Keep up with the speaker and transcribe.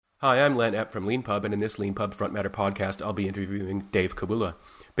Hi, I'm Len Epp from Lean Pub, and in this Lean Pub Front Matter podcast, I'll be interviewing Dave Kawula.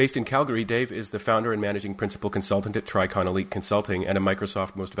 Based in Calgary, Dave is the founder and managing principal consultant at Tricon Elite Consulting and a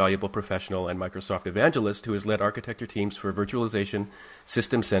Microsoft Most Valuable Professional and Microsoft evangelist who has led architecture teams for virtualization,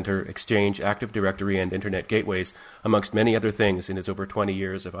 System Center, Exchange, Active Directory, and Internet gateways, amongst many other things in his over 20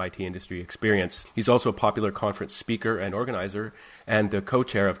 years of IT industry experience. He's also a popular conference speaker and organizer and the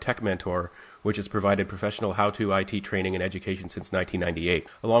co-chair of Tech Mentor, which has provided professional how-to IT training and education since 1998.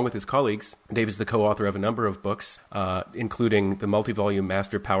 Along with his colleagues, Dave is the co-author of a number of books, including the multi-volume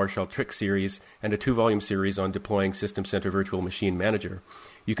Master PowerShell Trick series and a 2-volume series on deploying System Center Virtual Machine Manager.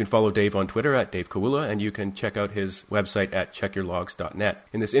 You can follow Dave on Twitter at Dave Kawula, and you can check out his website at checkyourlogs.net.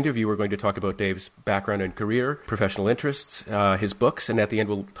 In this interview, we're going to talk about Dave's background and career, professional interests, his books, and at the end,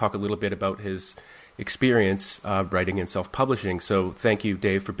 we'll talk a little bit about his experience writing and self-publishing. So thank you,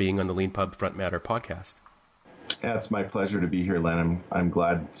 Dave, for being on the Lean Pub Front Matter podcast. Yeah, it's my pleasure to be here, Len. I'm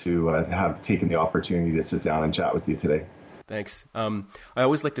glad to have taken the opportunity to sit down and chat with you today. Thanks. I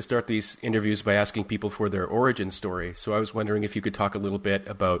always like to start these interviews by asking people for their origin story. So I was wondering if you could talk a little bit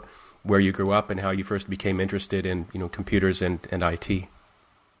about where you grew up and how you first became interested in computers and IT.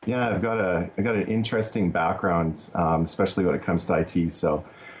 Yeah, I've got an interesting background, especially when it comes to IT. So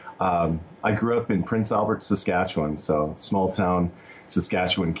I grew up in Prince Albert, Saskatchewan, so small town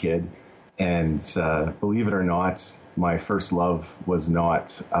Saskatchewan kid. And believe it or not, my first love was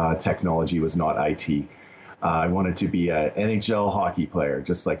not technology, was not IT. I wanted to be an NHL hockey player,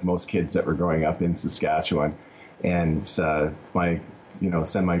 just like most kids that were growing up in Saskatchewan. And my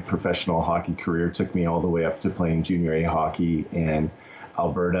semi-professional hockey career took me all the way up to playing junior A hockey in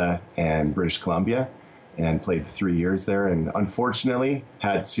Alberta and British Columbia, and played 3 years there, and unfortunately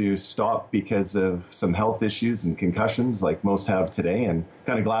had to stop because of some health issues and concussions like most have today, and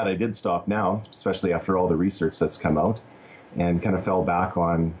kind of glad I did stop now, especially after all the research that's come out, and kind of fell back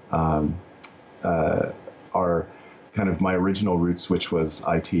on my original roots, which was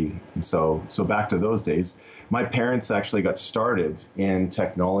IT. And so back to those days, my parents actually got started in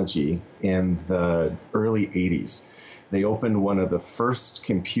technology in the early 80s. They opened one of the first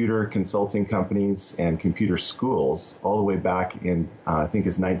computer consulting companies and computer schools all the way back in, I think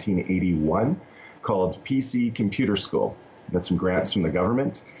it's 1981, called PC Computer School. Got some grants from the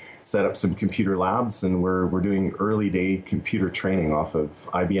government, set up some computer labs, and we're doing early day computer training off of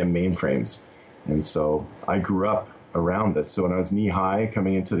IBM mainframes. And so I grew up around this. So when I was knee high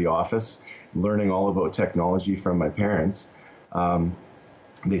coming into the office, learning all about technology from my parents,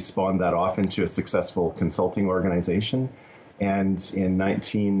 they spawned that off into a successful consulting organization. And in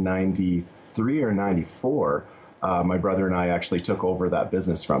 1993 or 94, my brother and I actually took over that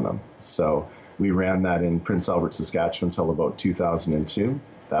business from them. So we ran that in Prince Albert, Saskatchewan until about 2002.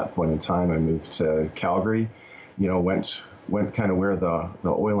 At that point in time, I moved to Calgary, went kind of where the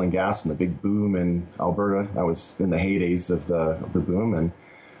oil and gas and the big boom in Alberta. I was in the heydays of the boom. And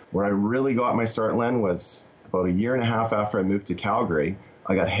where I really got my start, Len, was about a year and a half after I moved to Calgary.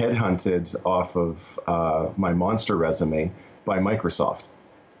 I got headhunted off of my monster resume by Microsoft.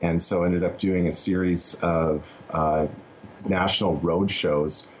 And so I ended up doing a series of national road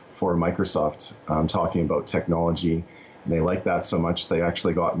shows for Microsoft talking about technology. And they liked that so much, they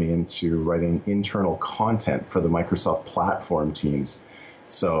actually got me into writing internal content for the Microsoft platform teams.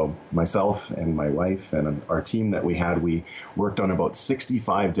 So myself and my wife and our team that we had, we worked on about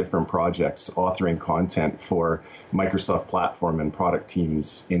 65 different projects authoring content for Microsoft platform and product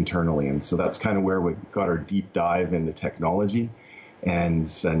teams internally. And so that's kind of where we got our deep dive into technology. And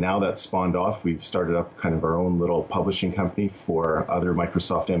now that's spawned off, we've started up kind of our own little publishing company for other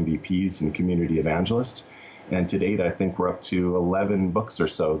Microsoft MVPs and community evangelists. And to date, I think we're up to 11 books or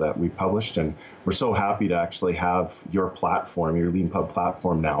so that we published. And we're so happy to actually have your platform, your LeanPub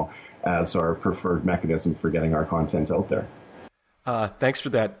platform now, as our preferred mechanism for getting our content out there. Thanks for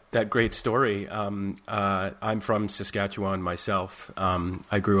that great story. I'm from Saskatchewan myself.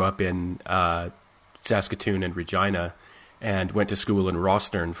 I grew up in Saskatoon and Regina and went to school in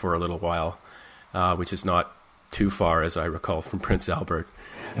Rostern for a little while, which is not too far, as I recall, from Prince Albert.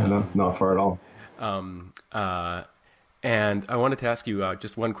 Yeah, no, not far at all. And I wanted to ask you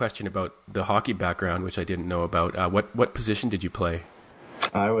just one question about the hockey background, which I didn't know about. What position did you play?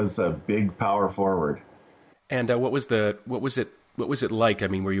 I was a big power forward. And what was it like? I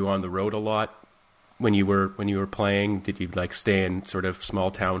mean, were you on the road a lot when you were playing? Did you stay in sort of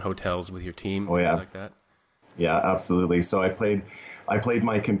small town hotels with your team? Oh, yeah. Things like that? Yeah, absolutely. So I played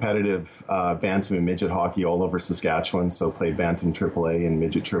my competitive bantam and midget hockey all over Saskatchewan. So played bantam AAA and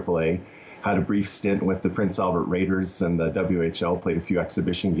midget AAA. had a brief stint with the Prince Albert Raiders and the WHL, played a few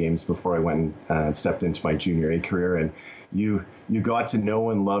exhibition games before I went and stepped into my junior A career. And you got to know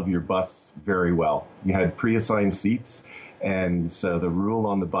and love your bus very well. You had pre-assigned seats, and so the rule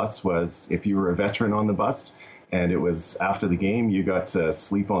on the bus was if you were a veteran on the bus and it was after the game, you got to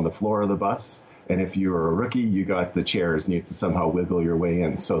sleep on the floor of the bus. And if you were a rookie, you got the chairs and you had to somehow wiggle your way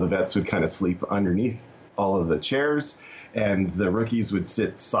in. So the vets would kind of sleep underneath all of the chairs, and the rookies would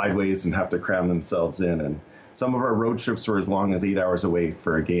sit sideways and have to cram themselves in. And some of our road trips were as long as 8 hours away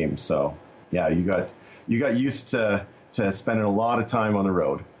for a game. So yeah, you got used to spending a lot of time on the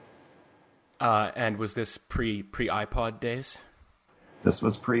road. And was this pre iPod days? This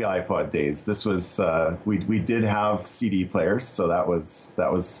was pre-iPod days. This was we did have CD players, so that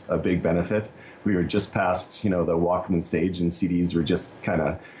was a big benefit. We were just past the Walkman stage, and CDs were just kind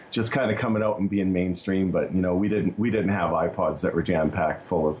of coming out and being mainstream. But we didn't have iPods that were jam packed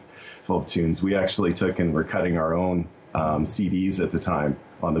full of tunes. We actually took and were cutting our own CDs at the time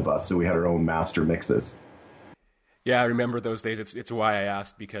on the bus, so we had our own master mixes. Yeah, I remember those days. It's why I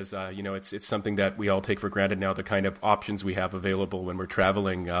asked, because it's something that we all take for granted now, the kind of options we have available when we're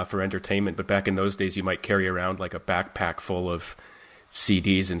traveling for entertainment. But back in those days, you might carry around like a backpack full of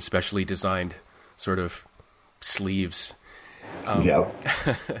CDs and specially designed sort of sleeves. Yeah.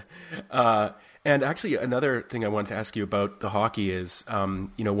 And actually, another thing I wanted to ask you about the hockey is,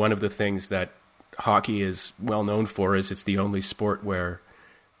 one of the things that hockey is well known for is it's the only sport where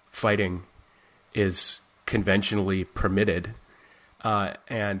fighting is conventionally permitted.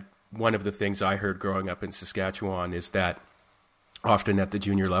 And one of the things I heard growing up in Saskatchewan is that often at the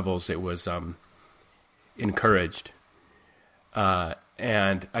junior levels it was encouraged.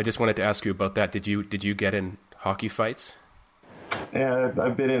 And I just wanted to ask you about that. Did you get in hockey fights? Yeah,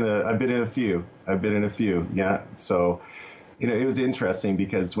 I've been in a few. Yeah. So, it was interesting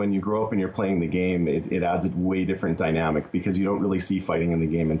because when you grow up and you're playing the game, it adds a way different dynamic, because you don't really see fighting in the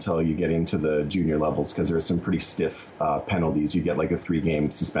game until you get into the junior levels, because there are some pretty stiff penalties. You get like a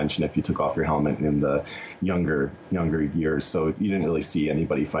 3-game suspension if you took off your helmet in the younger years. So you didn't really see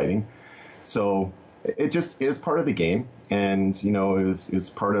anybody fighting. So it is part of the game, and it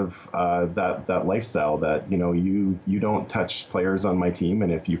was part of that lifestyle that you don't touch players on my team,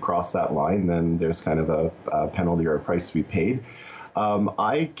 and if you cross that line, then there's kind of a penalty or a price to be paid.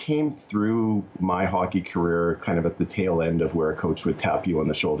 I came through my hockey career kind of at the tail end of where a coach would tap you on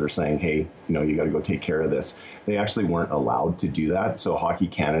the shoulder saying, hey, you got to go take care of this. They actually weren't allowed to do that. So Hockey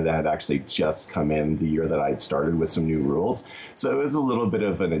Canada had actually just come in the year that I had started with some new rules. So it was a little bit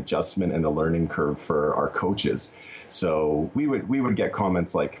of an adjustment and a learning curve for our coaches. So we would get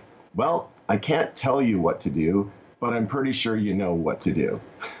comments like, well, I can't tell you what to do, but I'm pretty sure you know what to do.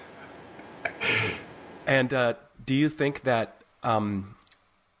 And do you think that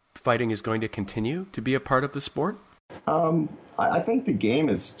fighting is going to continue to be a part of the sport? I think the game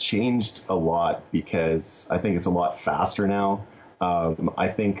has changed a lot, because I think it's a lot faster now. I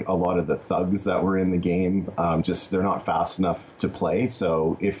think a lot of the thugs that were in the game, they're not fast enough to play.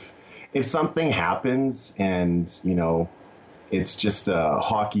 So if something happens and, it's just a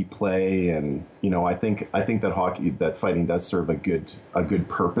hockey play, and I think that fighting does serve a good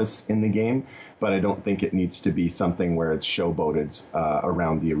purpose in the game, but I don't think it needs to be something where it's showboated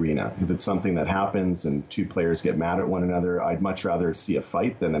around the arena. If it's something that happens and two players get mad at one another, I'd much rather see a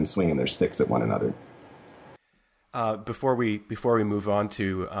fight than them swinging their sticks at one another. Before we move on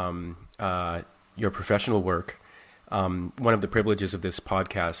to your professional work, one of the privileges of this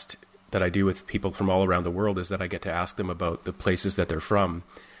podcast that I do with people from all around the world is that I get to ask them about the places that they're from.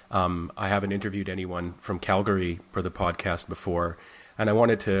 I haven't interviewed anyone from Calgary for the podcast before, and I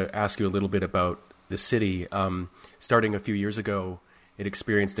wanted to ask you a little bit about the city. Starting a few years ago, it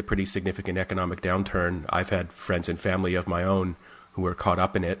experienced a pretty significant economic downturn. I've had friends and family of my own who were caught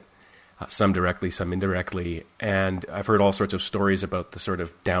up in it, some directly, some indirectly, and I've heard all sorts of stories about the sort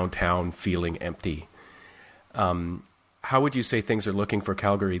of downtown feeling empty. How would you say things are looking for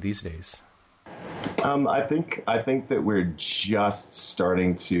Calgary these days? I think that we're just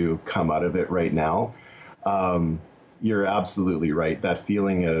starting to come out of it right now. You're absolutely right. That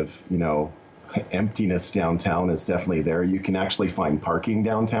feeling of, emptiness downtown is definitely there. You can actually find parking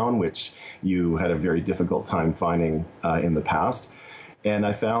downtown, which you had a very difficult time finding in the past. And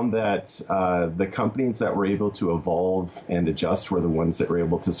I found that the companies that were able to evolve and adjust were the ones that were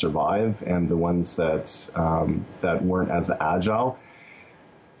able to survive, and the ones that weren't as agile.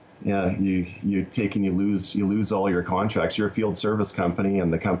 Yeah, you take and you lose all your contracts. You're a field service company,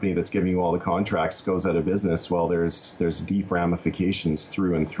 and the company that's giving you all the contracts goes out of business. Well, there's deep ramifications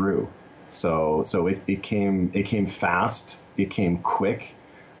through and through. So it came fast. It came quick.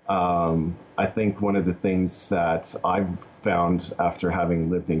 I think one of the things that I've found after having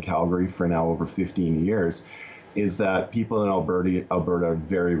lived in Calgary for now over 15 years is that people in Alberta are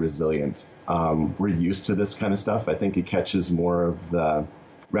very resilient. We're used to this kind of stuff. I think it catches more of the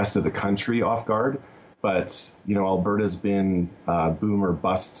rest of the country off guard. But, Alberta's been boom or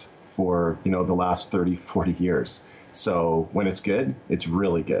bust for, the last 30, 40 years. So when it's good, it's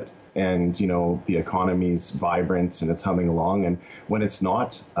really good. And, the economy's vibrant and it's humming along. And when it's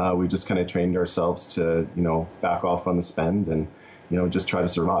not, we just kind of trained ourselves to, back off on the spend and, just try to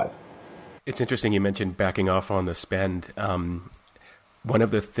survive. It's interesting you mentioned backing off on the spend. One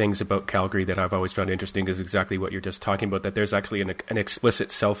of the things about Calgary that I've always found interesting is exactly what you're just talking about, that there's actually an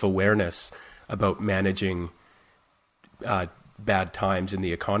explicit self-awareness about managing bad times in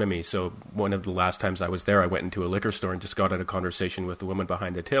the economy. So one of the last times I was there, I went into a liquor store and just got in a conversation with the woman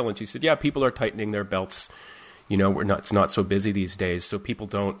behind the till, and she said, yeah, people are tightening their belts. It's not so busy these days, so people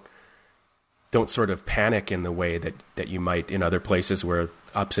don't sort of panic in the way that you might in other places where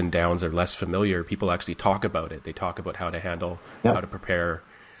ups and downs are less familiar. People actually talk about it. They talk about how to handle, how to prepare.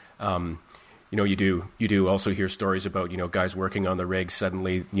 You do also hear stories about, guys working on the rig.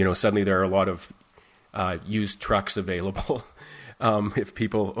 Suddenly there are a lot of used trucks available if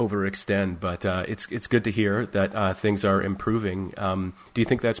people overextend. But it's good to hear that things are improving. Do you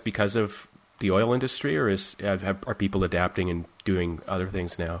think that's because of the oil industry, or are people adapting and doing other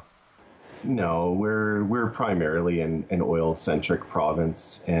things now? No, we're primarily an oil-centric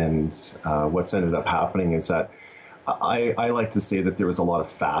province, and what's ended up happening is that I like to say that there was a lot of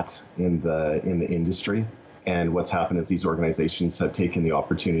fat in the industry, and what's happened is these organizations have taken the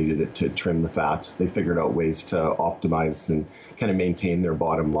opportunity to trim the fat. They figured out ways to optimize and kind of maintain their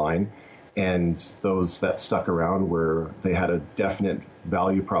bottom line, and those that stuck around they had a definite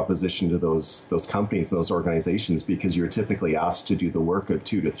value proposition to those companies, those organizations, because you're typically asked to do the work of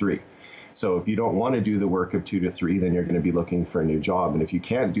 2 to 3. So if you don't want to do the work of 2 to 3, then you're going to be looking for a new job. And if you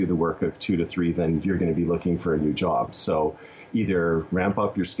can't do the work of 2 to 3, then you're going to be looking for a new job. So either ramp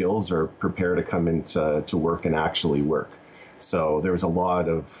up your skills or prepare to come into work and actually work. So there was a lot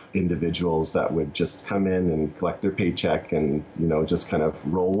of individuals that would just come in and collect their paycheck and, just kind of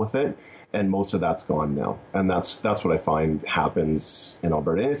roll with it. And most of that's gone now. And that's what I find happens in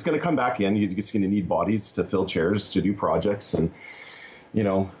Alberta. And it's going to come back in. You're just going to need bodies to fill chairs, to do projects, and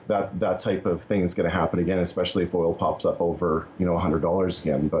that type of thing is going to happen again, especially if oil pops up over, $100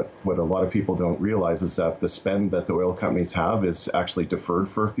 again. But what a lot of people don't realize is that the spend that the oil companies have is actually deferred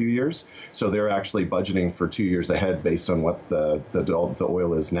for a few years. So they're actually budgeting for 2 years ahead based on what the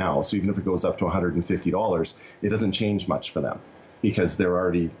oil is now. So even if it goes up to $150, it doesn't change much for them because they're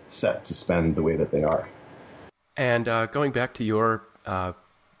already set to spend the way that they are. And going back to your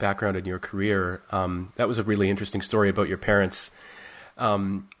background and your career, that was a really interesting story about your parents.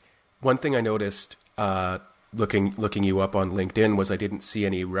 One thing I noticed looking you up on LinkedIn was I didn't see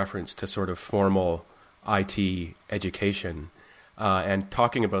any reference to sort of formal IT education. And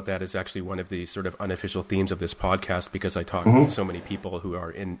talking about that is actually one of the sort of unofficial themes of this podcast, because I talk to so many people who are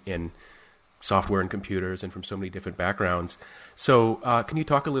in software and computers and from so many different backgrounds. So can you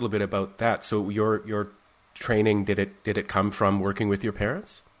talk a little bit about that? So your training, did it come from working with your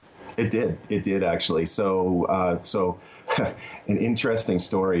parents? It did actually. So an interesting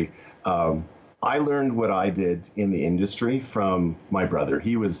story. I learned what I did in the industry from my brother.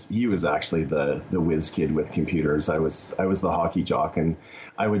 He was actually the whiz kid with computers. I was the hockey jock, and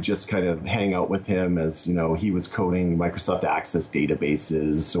I would just kind of hang out with him as, he was coding Microsoft Access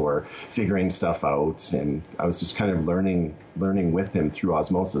databases or figuring stuff out, and I was just kind of learning with him through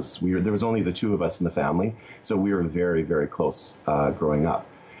osmosis. There was only the two of us in the family, so we were very, very close growing up.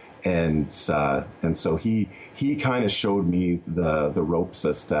 And so he kind of showed me the ropes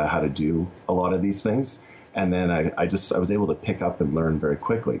as to how to do a lot of these things. And then I was able to pick up and learn very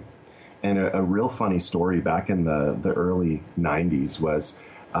quickly. And a real funny story back in the early 90s was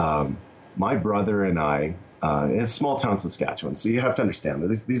my brother and I, in small town Saskatchewan. So you have to understand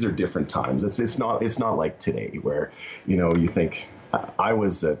that these are different times. It's not like today where, you think I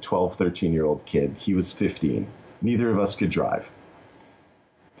was a 12, 13-year-old kid. He was 15. Neither of us could drive.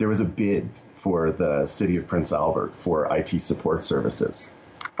 There was a bid for the city of Prince Albert for IT support services.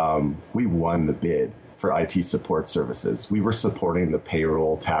 We won the bid for IT support services. We were supporting the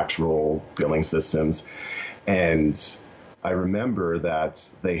payroll, tax roll, billing systems. And I remember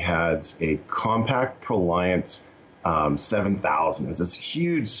that they had a Compact ProLiant 7000. It was this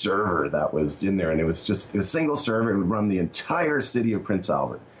huge server that was in there, and it was a single server. It would run the entire city of Prince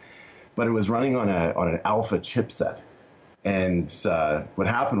Albert. But it was running on an Alpha chipset. And what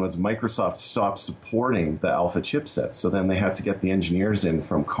happened was Microsoft stopped supporting the Alpha chipset. So then they had to get the engineers in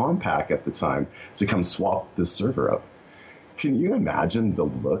from Compaq at the time to come swap this server out. Can you imagine the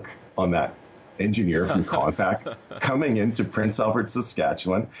look on that engineer from Compaq coming into Prince Albert,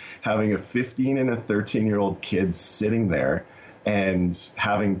 Saskatchewan, having a 15 and a 13-year-old kid sitting there and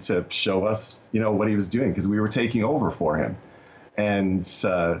having to show us, what he was doing because we were taking over for him. And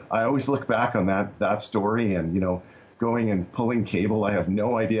I always look back on that story and, going and pulling cable. I have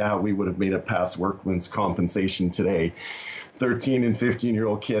no idea how we would have made it past workman's compensation today. 13 and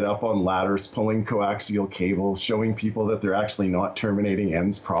 15-year-old kid up on ladders, pulling coaxial cable, showing people that they're actually not terminating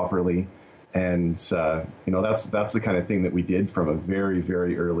ends properly. And, that's the kind of thing that we did from a very,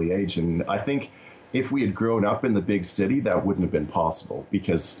 very early age. And I think if we had grown up in the big city, that wouldn't have been possible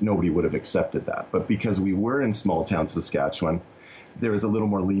because nobody would have accepted that. But because we were in small town Saskatchewan, there was a little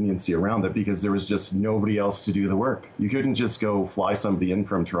more leniency around that because there was just nobody else to do the work. You couldn't just go fly somebody in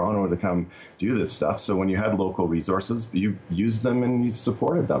from Toronto to come do this stuff. So when you had local resources, you used them and you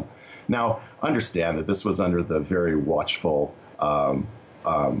supported them. Now, understand that this was under the very watchful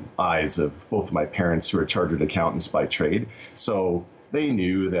eyes of both my parents, who are chartered accountants by trade. So they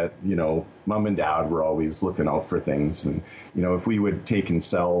knew that, mom and dad were always looking out for things. And, if we would take and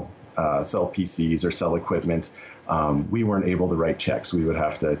sell PCs or sell equipment, we weren't able to write checks. We would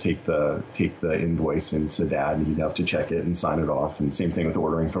have to take the invoice into dad, and he'd have to check it and sign it off. And same thing with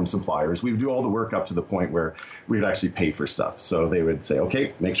ordering from suppliers. We would do all the work up to the point where we would actually pay for stuff. So they would say,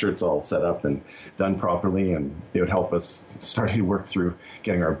 okay, make sure it's all set up and done properly. And they would help us start to work through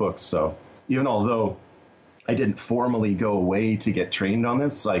getting our books. So even although I didn't formally go away to get trained on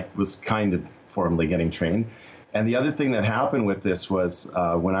this, I was kind of formally getting trained. And the other thing that happened with this was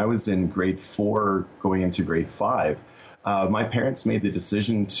when I was in grade 4 going into grade 5, my parents made the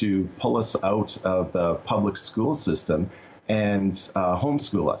decision to pull us out of the public school system and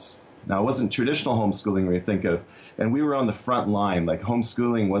homeschool us. Now, it wasn't traditional homeschooling where you think of, and we were on the front line. Like,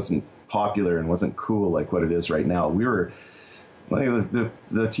 homeschooling wasn't popular and wasn't cool like what it is right now. We were, like,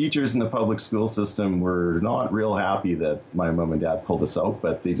 the teachers in the public school system were not real happy that my mom and dad pulled us out,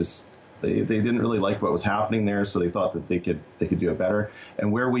 but they didn't really like what was happening there, so they thought that they could do it better.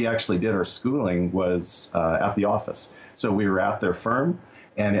 And where we actually did our schooling was at the office. So we were at their firm,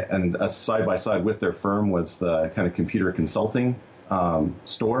 and side by side with their firm was the kind of computer consulting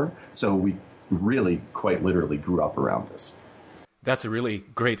store. So we really quite literally grew up around this. That's a really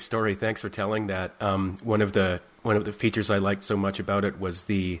great story. Thanks for telling that. One of the features I liked so much about it was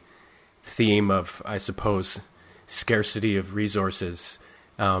the theme of, I suppose, scarcity of resources.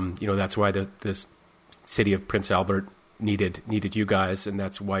 That's why the city of Prince Albert needed you guys, and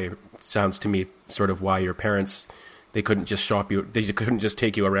that's why it sounds to me sort of why your parents, they couldn't just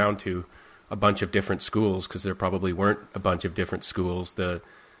take you around to a bunch of different schools, because there probably weren't a bunch of different schools. The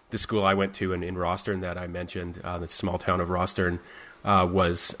school I went to in Rostern that I mentioned, the small town of Rostern,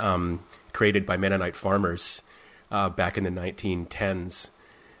 was created by Mennonite farmers back in the 1910s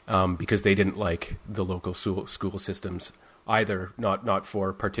because they didn't like the local school systems either, not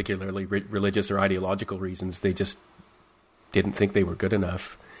for particularly religious or ideological reasons. They just didn't think they were good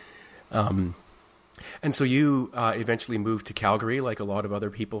enough. And so you eventually moved to Calgary, like a lot of other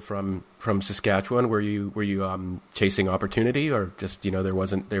people from Saskatchewan. Were you chasing opportunity, or just there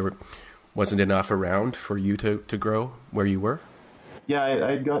wasn't enough around for you to grow where you were? Yeah,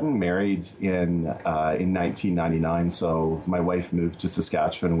 I'd gotten married in 1999, so my wife moved to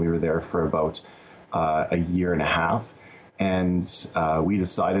Saskatchewan. We were there for about a year and a half. And we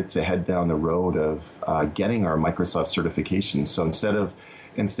decided to head down the road of getting our Microsoft certification. So instead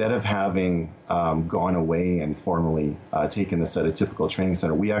of having gone away and formally taken this at a typical training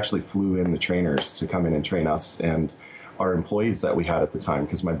center, we actually flew in the trainers to come in and train us and our employees that we had at the time,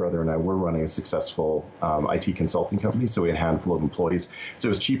 because my brother and I were running a successful IT consulting company, so we had a handful of employees. So it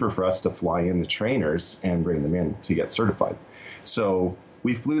was cheaper for us to fly in the trainers and bring them in to get certified. So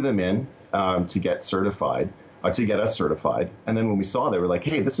we flew them in to get us certified. And then when we saw, they were like,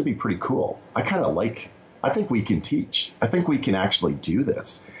 hey, this would be pretty cool. I think we can teach. I think we can actually do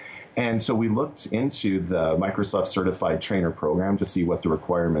this. And so we looked into the Microsoft Certified Trainer program to see what the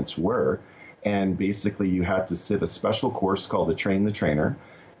requirements were. And basically, you had to sit a special course called the Train the Trainer,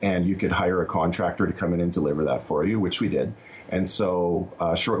 and you could hire a contractor to come in and deliver that for you, which we did. And so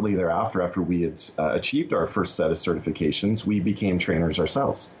shortly thereafter, after we had achieved our first set of certifications, we became trainers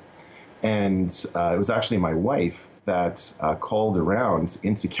ourselves. And it was actually my wife that called around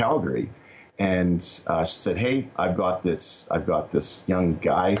into Calgary And she said, "Hey, I've got this young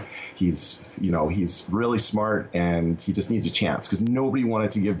guy. He's really smart, and he just needs a chance," because nobody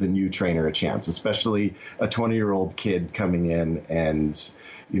wanted to give the new trainer a chance, especially a 20-year-old kid coming in. And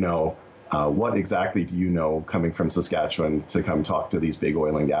what exactly do you know coming from Saskatchewan to come talk to these big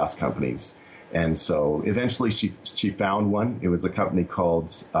oil and gas companies? And so eventually she found one. It was a company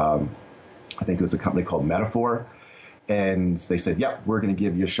called I think it was a company called Metaphor, and they said, "Yep, we're going to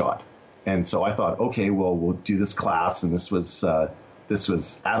give you a shot." And so I thought, okay, well, we'll do this class. And this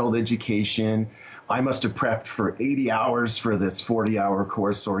was adult education. I must have prepped for 80 hours for this 40-hour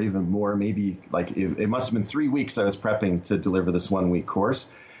course, or even more. Maybe like it must have been 3 weeks I was prepping to deliver this 1-week course.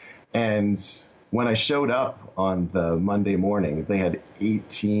 And when I showed up on the Monday morning, they had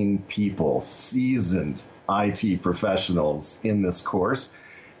 18 people, seasoned IT professionals in this course.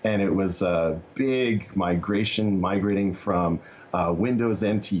 And it was a big migration, migrating from Windows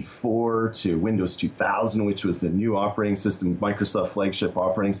NT4 to Windows 2000, which was the new operating system, Microsoft flagship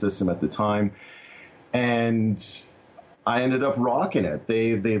operating system at the time. And I ended up rocking it.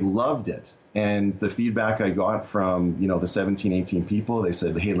 They loved it. And the feedback I got from, the 17, 18 people, they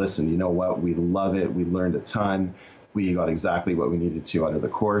said, "Hey, listen, you know what? We love it. We learned a ton. We got exactly what we needed to out of the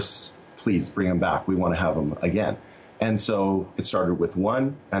course. Please bring them back. We want to have them again." And so it started with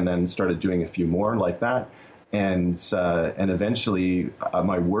one, and then started doing a few more like that. And eventually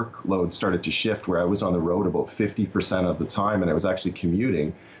my workload started to shift, where I was on the road about 50% of the time, and I was actually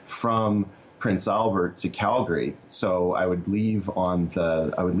commuting from Prince Albert to Calgary. So I would leave on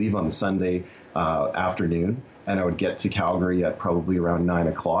the Sunday afternoon, and I would get to Calgary at probably around 9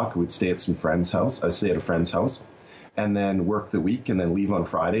 o'clock. I would stay at some friend's house. I would stay at a friend's house, and then work the week, and then leave on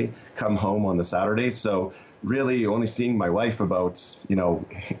Friday, come home on the Saturday. So really only seeing my wife about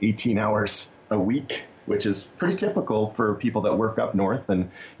 18 hours a week, which is pretty typical for people that work up north.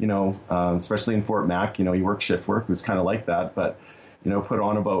 And, especially in Fort Mac, you work shift work. It was kind of like that. But, put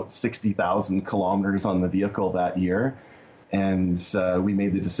on about 60,000 kilometers on the vehicle that year. And we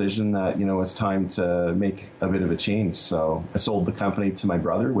made the decision that, it was time to make a bit of a change. So I sold the company to my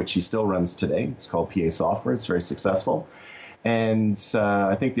brother, which he still runs today. It's called PA Software. It's very successful. And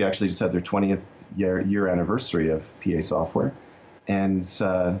I think they actually just had their 20th year anniversary of PA Software. And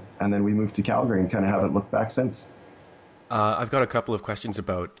then we moved to Calgary and kind of haven't looked back since. I've got a couple of questions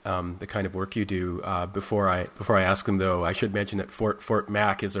about the kind of work you do. Before I ask them, though, I should mention that Fort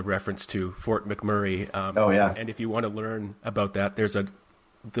Mac is a reference to Fort McMurray. Oh, yeah. And if you want to learn about that,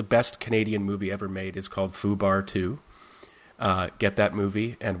 the best Canadian movie ever made is called Fubar 2. Get that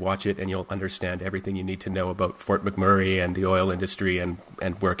movie and watch it, and you'll understand everything you need to know about Fort McMurray and the oil industry and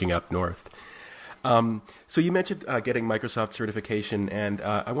working up north. So you mentioned getting Microsoft certification, and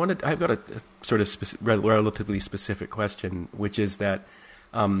I've got a sort of relatively specific question, which is that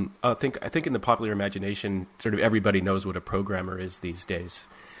I think in the popular imagination, sort of everybody knows what a programmer is these days.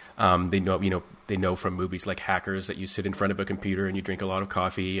 They know from movies like Hackers that you sit in front of a computer and you drink a lot of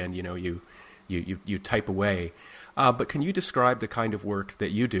coffee and you type away. But can you describe the kind of work that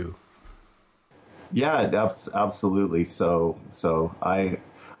you do? Yeah, absolutely. So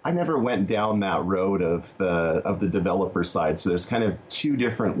I never went down that road of the developer side. So there's kind of two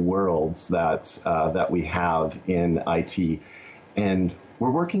different worlds that we have in IT, and we're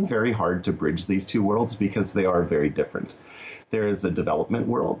working very hard to bridge these two worlds because they are very different. There is a development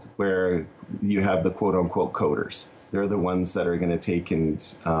world where you have the quote unquote coders. They're the ones that are going to take and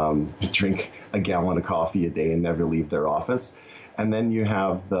drink a gallon of coffee a day and never leave their office. And then you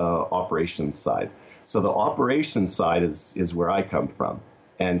have the operations side. So the operations side is where I come from.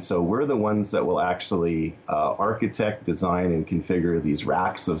 And so we're the ones that will actually architect, design, and configure these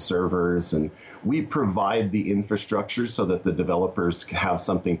racks of servers. And we provide the infrastructure so that the developers have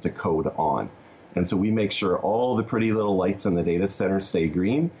something to code on. And so we make sure all the pretty little lights in the data center stay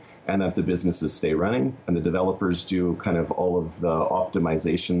green and that the businesses stay running. And the developers do kind of all of the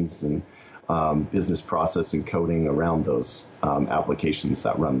optimizations and business process and coding around those applications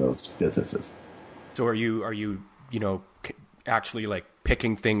that run those businesses. So are you actually like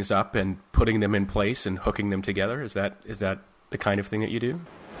picking things up and putting them in place and hooking them together? Is that the kind of thing that you do?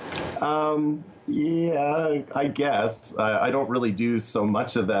 Yeah, I guess. I don't really do so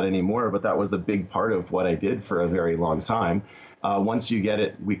much of that anymore, but that was a big part of what I did for a very long time. Once you get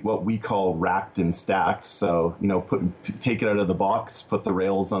it, what we call racked and stacked. So, take it out of the box, put the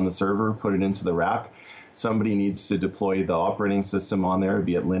rails on the server, put it into the rack. Somebody needs to deploy the operating system on there,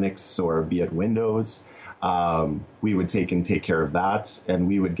 be it Linux or be it Windows. We would take care of that, and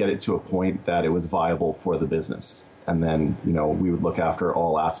we would get it to a point that it was viable for the business. And then, we would look after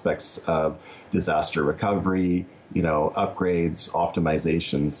all aspects of disaster recovery, upgrades,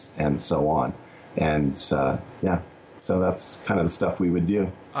 optimizations, and so on. And so that's kind of the stuff we would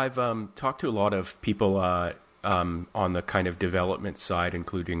do. I've talked to a lot of people on the kind of development side,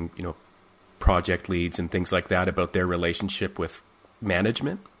 including, project leads and things like that, about their relationship with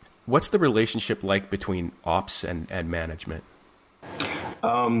management. What's the relationship like between ops and management?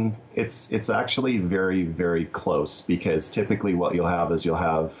 It's actually very, very close, because typically what you'll have is you'll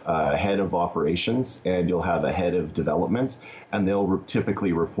have a head of operations and you'll have a head of development, and they'll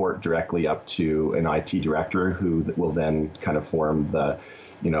typically report directly up to an IT director, who will then kind of form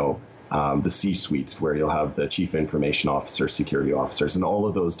the C-suite, where you'll have the chief information officer, security officers, and all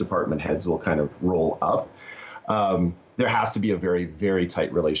of those department heads will kind of roll up. There has to be a very, very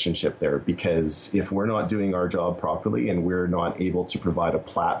tight relationship there, because if we're not doing our job properly and we're not able to provide a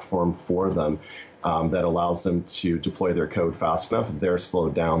platform for them that allows them to deploy their code fast enough, they're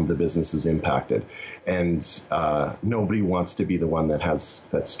slowed down, the business is impacted. And nobody wants to be the one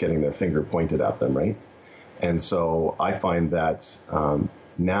that's getting their finger pointed at them, right? And so I find that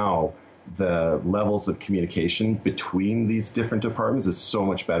now the levels of communication between these different departments is so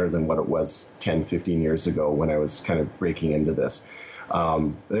much better than what it was 10, 15 years ago when I was kind of breaking into this.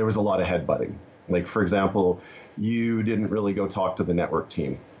 There was a lot of headbutting. Like, for example, you didn't really go talk to the network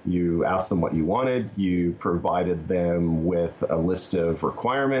team. You asked them what you wanted, you provided them with a list of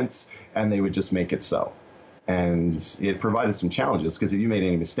requirements, and they would just make it so. And it provided some challenges, because if you made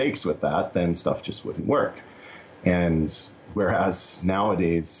any mistakes with that, then stuff just wouldn't work. And whereas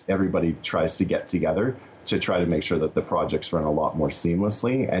nowadays everybody tries to get together to try to make sure that the projects run a lot more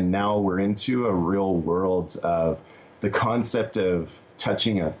seamlessly. And now we're into a real world of the concept of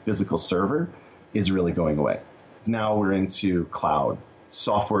touching a physical server is really going away. Now we're into cloud,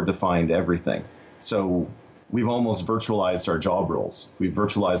 software-defined everything. So we've almost virtualized our job roles. We've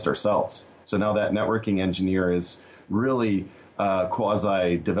virtualized ourselves. So now that networking engineer is really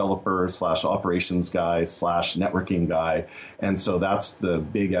quasi-developer / operations guy / networking guy. And so that's the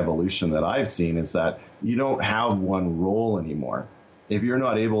big evolution that I've seen, is that you don't have one role anymore. If you're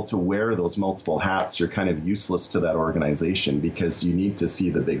not able to wear those multiple hats, you're kind of useless to that organization, because you need to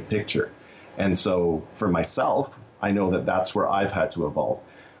see the big picture. And so for myself, I know that that's where I've had to evolve.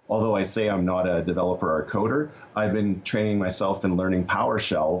 Although I say I'm not a developer or a coder, I've been training myself in learning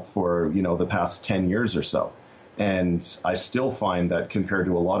PowerShell for, the past 10 years or so. And I still find that compared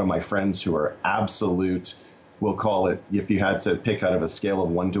to a lot of my friends who are absolute, we'll call it, if you had to pick out of a scale of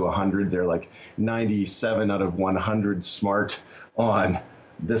 1 to 100, they're like 97 out of 100 smart on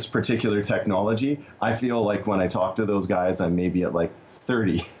this particular technology. I feel like when I talk to those guys, I'm maybe at like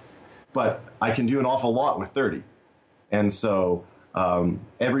 30, but I can do an awful lot with 30. And so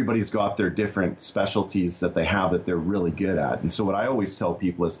everybody's got their different specialties that they have that they're really good at. And so what I always tell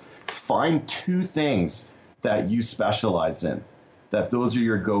people is find 2 things that you specialize in, that those are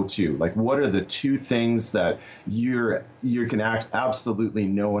your go-to. Like, what are the 2 things that you can absolutely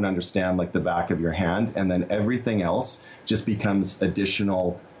know and understand like the back of your hand, and then everything else just becomes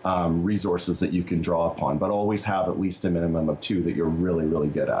additional resources that you can draw upon, but always have at least a minimum of 2 that you're really, really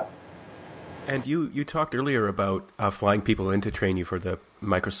good at. And you talked earlier about flying people in to train you for the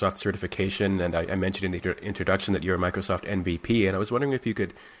Microsoft certification, and I mentioned in the introduction that you're a Microsoft MVP, and I was wondering if you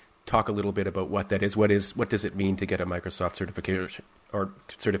could talk a little bit about what that is. What does it mean to get a Microsoft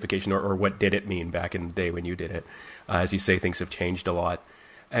certification, or what did it mean back in the day when you did it? As you say, things have changed a lot.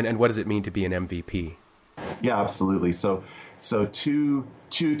 And what does it mean to be an MVP? Yeah, absolutely. So two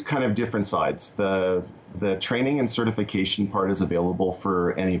kind of different sides. The training and certification part is available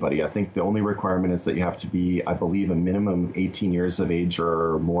for anybody. I think the only requirement is that you have to be, I believe, a minimum 18 years of age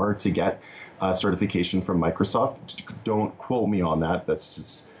or more to get certification from Microsoft. Don't quote me on that. That's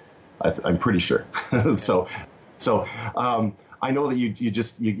just, I'm pretty sure. So I know that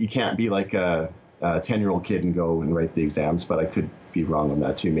you can't be like a 10-year-old kid and go and write the exams, but I could be wrong on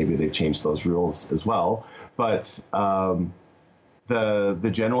that too. Maybe they've changed those rules as well. But the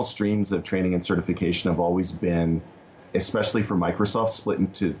general streams of training and certification have always been, especially for Microsoft, split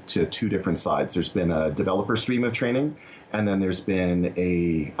into 2 different sides. There's been a developer stream of training, and then there's been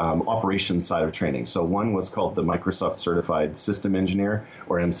a operations side of training. So one was called the Microsoft Certified System Engineer,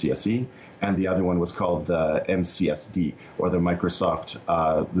 or MCSE, and the other one was called the MCSD, or the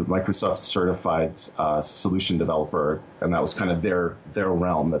Microsoft Certified Solution Developer, and that was kind of their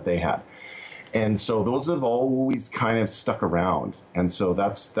realm that they had. And so those have always kind of stuck around. And so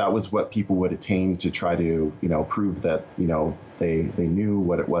that was what people would attain to try to, prove that, they knew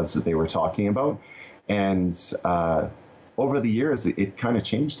what it was that they were talking about. And over the years, it kind of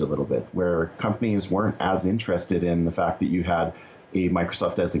changed a little bit, where companies weren't as interested in the fact that you had a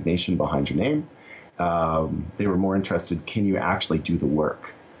Microsoft designation behind your name. They were more interested, can you actually do the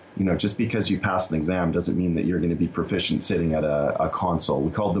work? Just because you passed an exam doesn't mean that you're going to be proficient sitting at a console.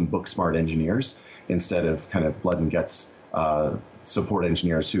 We called them book smart engineers instead of kind of blood and guts support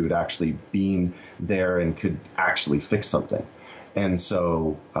engineers who had actually been there and could actually fix something. And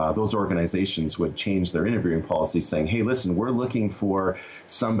so those organizations would change their interviewing policy saying, hey, listen, we're looking for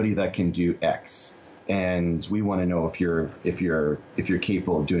somebody that can do X. And we want to know if you're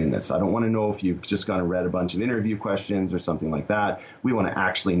capable of doing this. I don't want to know if you've just gone and read a bunch of interview questions or something like that. We want to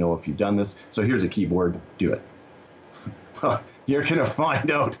actually know if you've done this. So here's a keyboard, do it. You're going to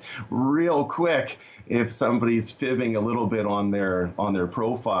find out real quick if somebody's fibbing a little bit on their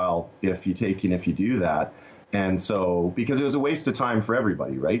profile if you do that. And so, because it was a waste of time for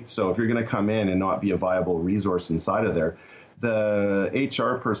everybody, right? So if you're going to come in and not be a viable resource inside of there, the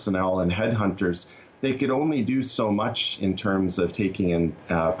HR personnel and headhunters, they could only do so much in terms of taking in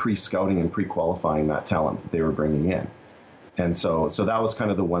pre-scouting and pre-qualifying that talent that they were bringing in. And so that was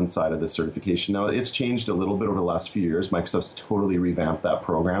kind of the one side of the certification. Now, it's changed a little bit over the last few years. Microsoft's totally revamped that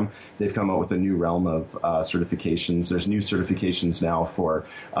program. They've come out with a new realm of certifications. There's new certifications now for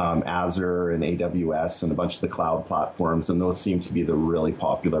Azure and AWS and a bunch of the cloud platforms, and those seem to be the really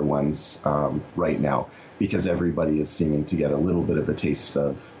popular ones right now because everybody is seeming to get a little bit of a taste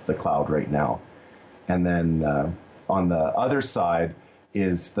of the cloud right now. And then on the other side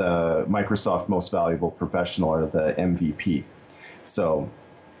is the Microsoft Most Valuable Professional, or the MVP. So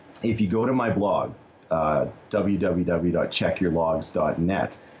if you go to my blog,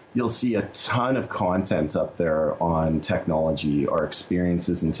 www.checkyourlogs.net, you'll see a ton of content up there on technology, our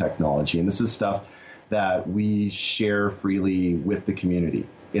experiences in technology. And this is stuff that we share freely with the community.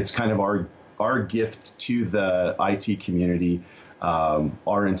 It's kind of our gift to the IT community.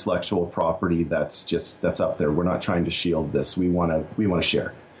 Our intellectual property that's up there. We're not trying to shield this. We want to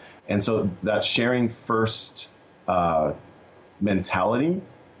share. And so that sharing first mentality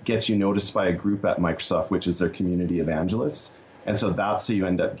gets you noticed by a group at Microsoft, which is their community evangelists. And so that's how you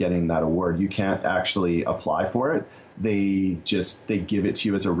end up getting that award. You can't actually apply for it. They give it to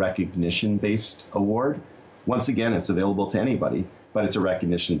you as a recognition-based award. Once again, it's available to anybody, but it's a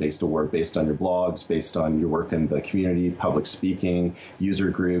recognition-based award based on your blogs, based on your work in the community, public speaking, user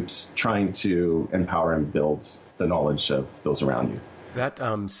groups, trying to empower and build the knowledge of those around you. That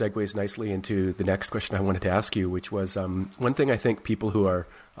segues nicely into the next question I wanted to ask you, which was one thing I think people who are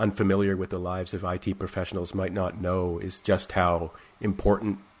unfamiliar with the lives of IT professionals might not know is just how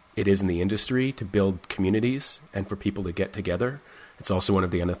important it is in the industry to build communities and for people to get together. It's also one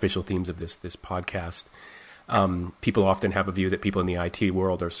of the unofficial themes of this podcast. People often have a view that people in the IT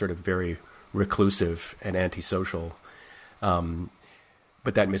world are sort of very reclusive and antisocial,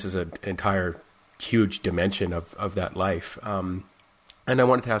 but that misses an entire huge dimension of that life. And I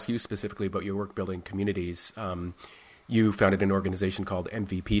wanted to ask you specifically about your work building communities. You founded an organization called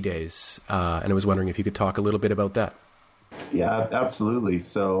MVP Days, and I was wondering if you could talk a little bit about that. Yeah, absolutely.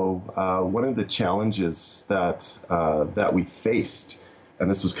 So one of the challenges that we faced, and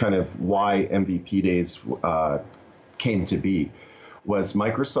this was kind of why MVP Days came to be, was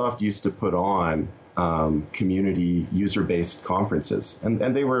Microsoft used to put on community user-based conferences,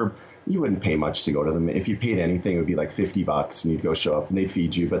 and they were, you wouldn't pay much to go to them. If you paid anything, it would be like $50 and you'd go show up and they'd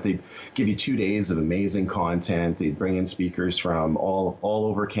feed you, but they'd give you 2 days of amazing content. They'd bring in speakers from all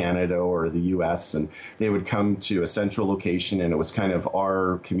over Canada or the US, and they would come to a central location, and it was kind of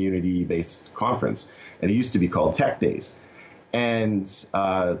our community-based conference. And it used to be called Tech Days. And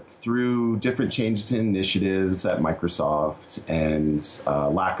through different changes in initiatives at Microsoft and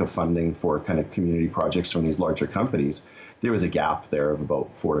lack of funding for kind of community projects from these larger companies, there was a gap there of about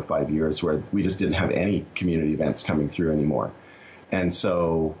 4 to 5 years where we just didn't have any community events coming through anymore. And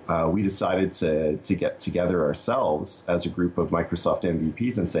so we decided to get together ourselves as a group of Microsoft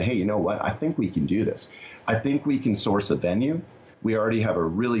MVPs and say, hey, you know what? I think we can do this. I think we can source a venue. We already have a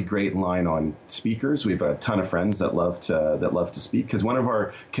really great line on speakers. We have a ton of friends that love to speak, because one of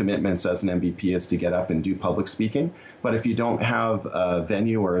our commitments as an MVP is to get up and do public speaking. But if you don't have a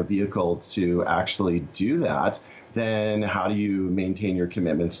venue or a vehicle to actually do that, then how do you maintain your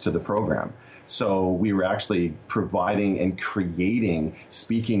commitments to the program? So we were actually providing and creating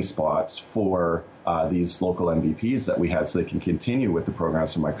speaking spots for these local MVPs that we had, so they can continue with the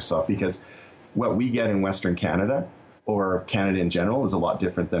programs from Microsoft, because what we get in Western Canada or Canada in general is a lot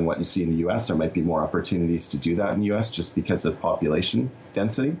different than what you see in the U.S. There might be more opportunities to do that in the U.S. just because of population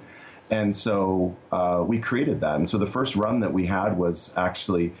density. And so we created that. And so the first run that we had was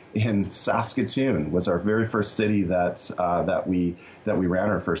actually in Saskatoon, was our very first city that we ran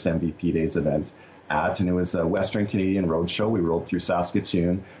our first MVP Days event at. And it was a Western Canadian Roadshow. We rolled through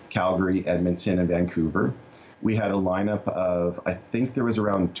Saskatoon, Calgary, Edmonton, and Vancouver. We had a lineup of, I think there was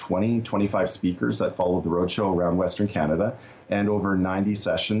around 20, 25 speakers that followed the roadshow around Western Canada, and over 90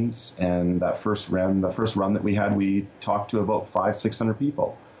 sessions. And the first run that we had, we talked to about 500-600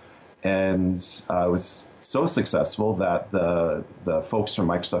 people. And it was so successful that the folks from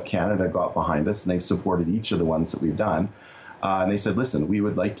Microsoft Canada got behind us, and they supported each of the ones that we've done. And they said, listen, we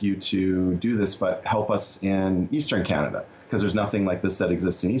would like you to do this, but help us in Eastern Canada, because there's nothing like this that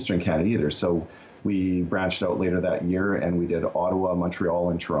exists in Eastern Canada either. So we branched out later that year, and we did Ottawa, Montreal,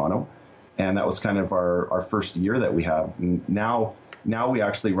 and Toronto. And that was kind of our first year that we have. Now we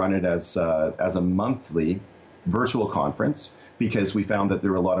actually run it as a monthly virtual conference, because we found that there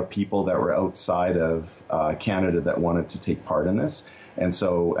were a lot of people that were outside of Canada that wanted to take part in this. And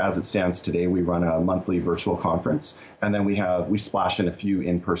so as it stands today, we run a monthly virtual conference, and then we splash in a few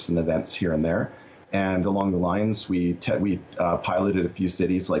in-person events here and there. And along the lines, we piloted a few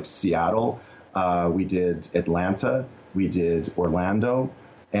cities like Seattle, we did Atlanta, we did Orlando,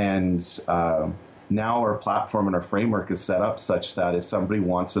 and now our platform and our framework is set up such that if somebody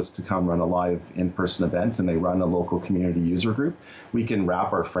wants us to come run a live in-person event and they run a local community user group, we can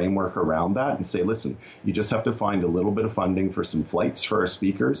wrap our framework around that and say, listen, you just have to find a little bit of funding for some flights for our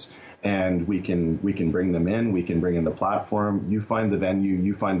speakers, and we can bring them in, we can bring in the platform, you find the venue,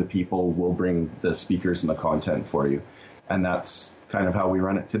 you find the people, we'll bring the speakers and the content for you. And that's kind of how we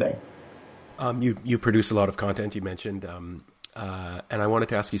run it today. You produce a lot of content, you mentioned, and I wanted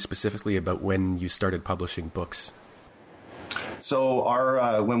to ask you specifically about when you started publishing books.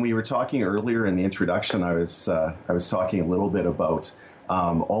 So when we were talking earlier in the introduction, I was talking a little bit about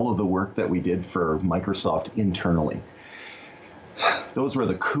all of the work that we did for Microsoft internally. Those were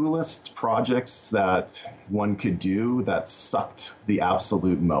the coolest projects that one could do that sucked the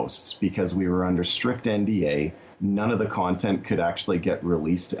absolute most, because we were under strict NDA. None of the content could actually get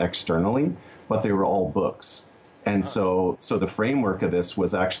released externally, but they were all books. And so the framework of this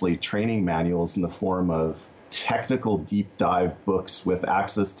was actually training manuals in the form of technical deep dive books with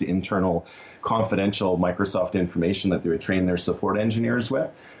access to internal confidential Microsoft information that they would train their support engineers with.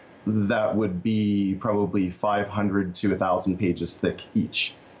 That would be probably 500 to 1,000 pages thick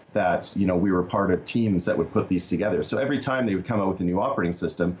each. That, we were part of teams that would put these together. So every time they would come out with a new operating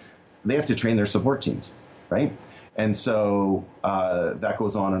system, they have to train their support teams, right? And so that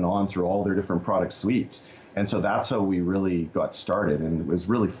goes on and on through all their different product suites. And so that's how we really got started. And it was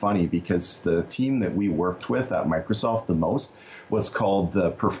really funny because the team that we worked with at Microsoft the most was called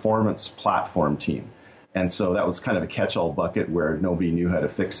the Performance Platform Team. And so that was kind of a catch-all bucket where nobody knew how to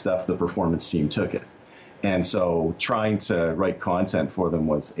fix stuff. The performance team took it. And so trying to write content for them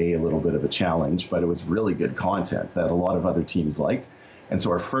was a little bit of a challenge, but it was really good content that a lot of other teams liked. And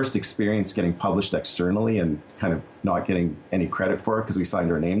so our first experience getting published externally and kind of not getting any credit for it because we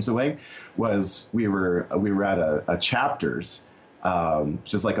signed our names away was we were at a Chapters,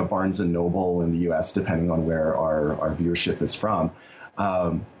 which is like a Barnes & Noble in the U.S., depending on where our viewership is from.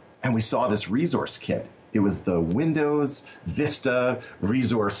 And we saw this resource kit. It was the Windows Vista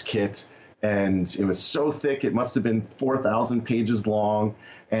resource kit. And it was so thick, it must have been 4,000 pages long.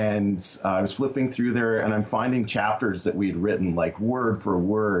 And I was flipping through there, and I'm finding chapters that we'd written, like word for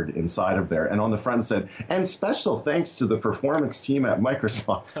word, inside of there. And on the front it said, and special thanks to the performance team at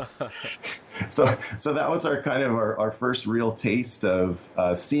Microsoft. So that was our first real taste of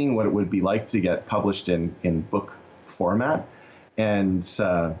seeing what it would be like to get published in book format. And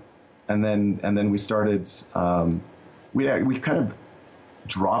then we started, we kind of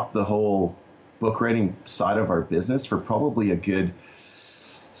dropped the whole book writing side of our business for probably a good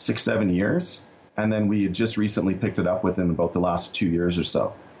 6-7 years. And then we had just recently picked it up within about the last 2 years or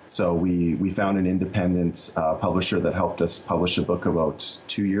so. So we found an independent publisher that helped us publish a book about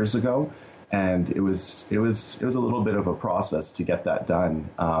 2 years ago. And it was a little bit of a process to get that done,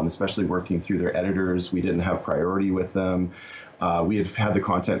 especially working through their editors. We didn't have priority with them. We had the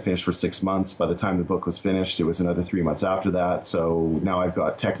content finished for 6 months. By the time the book was finished, it was another 3 months after that. So now I've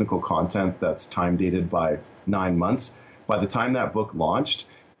got technical content that's time dated by 9 months. By the time that book launched,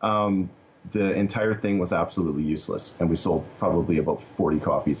 the entire thing was absolutely useless. And we sold probably about 40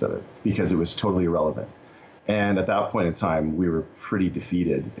 copies of it because it was totally irrelevant. And at that point in time, we were pretty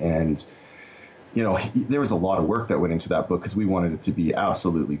defeated. And there was a lot of work that went into that book because we wanted it to be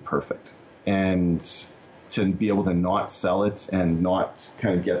absolutely perfect. And to be able to not sell it and not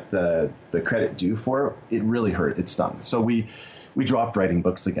kind of get the credit due for it, it really hurt. It stung. So we we dropped writing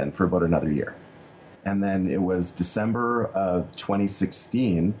books again for about another year. And then it was December of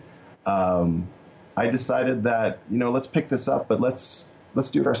 2016. I decided that, let's pick this up, but let's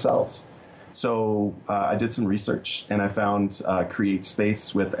do it ourselves. So I did some research, and I found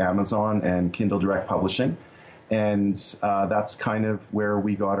CreateSpace with Amazon and Kindle Direct Publishing. And that's kind of where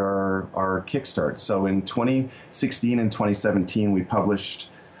we got our kickstart. So in 2016 and 2017, we published,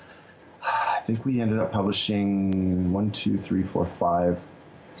 I think we ended up publishing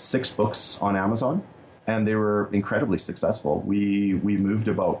 6 books on Amazon, and they were incredibly successful. We moved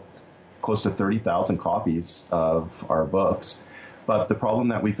about close to 30,000 copies of our books. But the problem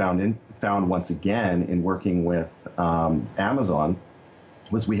that we found once again in working with Amazon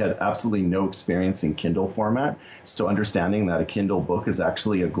was we had absolutely no experience in Kindle format. So understanding that a Kindle book is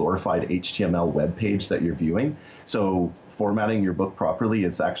actually a glorified HTML web page that you're viewing. So formatting your book properly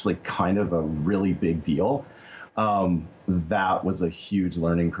is actually kind of a really big deal. That was a huge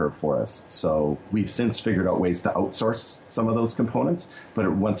learning curve for us. So we've since figured out ways to outsource some of those components, but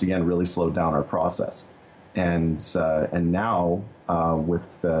it once again really slowed down our process. And now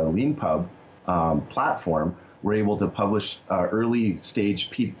with the LeanPub platform, we're able to publish early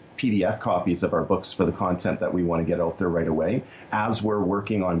stage PDF copies of our books for the content that we want to get out there right away. As we're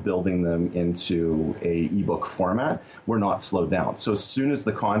working on building them into a ebook format, we're not slowed down. So as soon as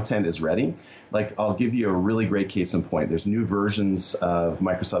the content is ready, like I'll give you a really great case in point. There's new versions of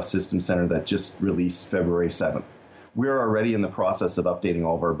Microsoft System Center that just released February 7th. We're already in the process of updating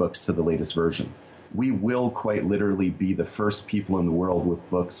all of our books to the latest version. We will quite literally be the first people in the world with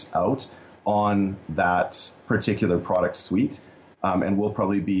books out on that particular product suite, and we'll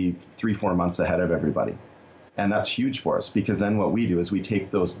probably be 3-4 months ahead of everybody. And that's huge for us, because then what we do is we take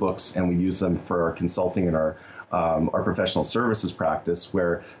those books and we use them for our consulting and our professional services practice,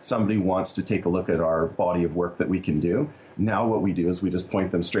 where somebody wants to take a look at our body of work that we can do. Now what we do is we just point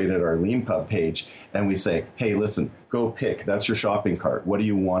them straight at our LeanPub page and we say, hey, listen, go pick. That's your shopping cart. What do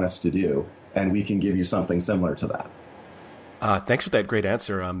you want us to do? And we can give you something similar to that. Thanks for that great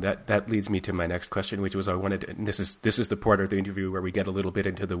answer. That leads me to my next question, which was and this is the part of the interview where we get a little bit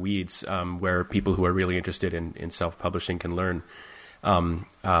into the weeds, where people who are really interested in self-publishing can learn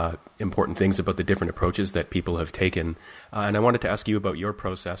important things about the different approaches that people have taken. And I wanted to ask you about your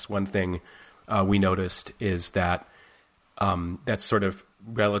process. One thing we noticed is that that's sort of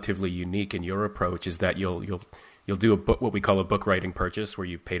relatively unique in your approach is that you'll do a book, what we call a book writing purchase, where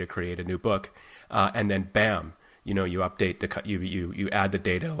you pay to create a new book, and then bam, you update you add the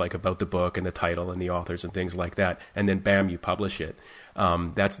data like about the book and the title and the authors and things like that, and then bam, you publish it.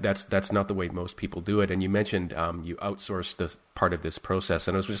 That's not the way most people do it. And you mentioned you outsource the part of this process,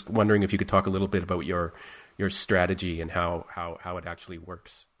 and I was just wondering if you could talk a little bit about your strategy and how it actually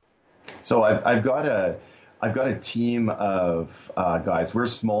works. So I've got a team of guys. We're a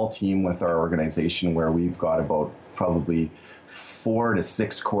small team with our organization where we've got about probably 4 to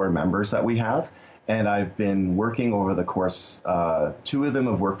 6 core members that we have. And I've been working over the course, 2 of them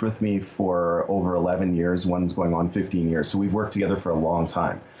have worked with me for over 11 years. One's going on 15 years. So we've worked together for a long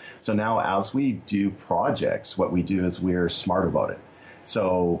time. So now as we do projects, what we do is we're smart about it.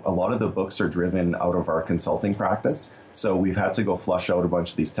 So a lot of the books are driven out of our consulting practice. So we've had to go flush out a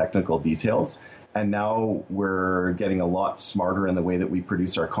bunch of these technical details. And now we're getting a lot smarter in the way that we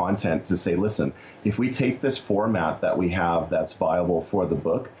produce our content to say, listen, if we take this format that we have that's viable for the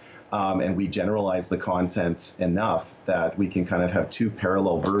book, and we generalize the content enough that we can kind of have 2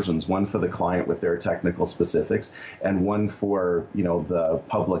 parallel versions, one for the client with their technical specifics and one for, the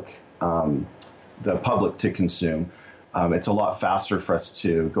public to consume. It's a lot faster for us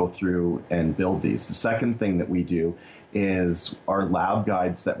to go through and build these. The second thing that we do is our lab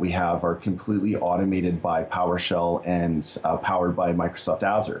guides that we have are completely automated by PowerShell and powered by Microsoft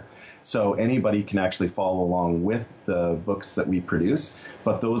Azure. So anybody can actually follow along with the books that we produce,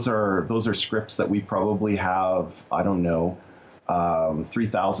 but those are scripts that we probably have,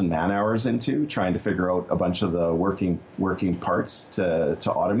 3,000 man hours into trying to figure out a bunch of the working parts to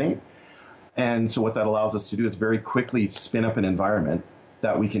automate. And so what that allows us to do is very quickly spin up an environment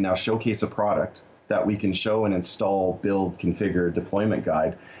that we can now showcase a product, that we can show an install, build, configure, deployment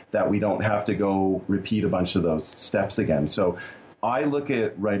guide, that we don't have to go repeat a bunch of those steps again. So I look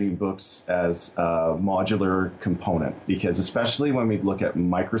at writing books as a modular component, because especially when we look at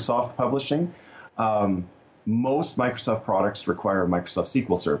Microsoft publishing, most Microsoft products require a Microsoft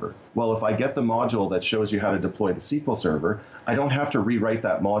SQL Server. Well, if I get the module that shows you how to deploy the SQL Server, I don't have to rewrite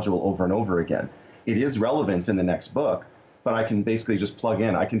that module over and over again. It is relevant in the next book, but I can basically just plug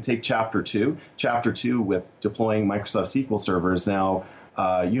in. I can take Chapter 2. Chapter 2 with deploying Microsoft SQL Server is now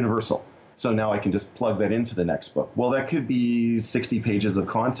universal. So now I can just plug that into the next book. Well, that could be 60 pages of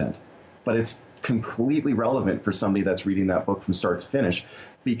content, but it's completely relevant for somebody that's reading that book from start to finish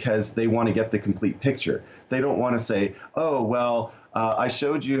because they want to get the complete picture. They don't want to say, oh, well, I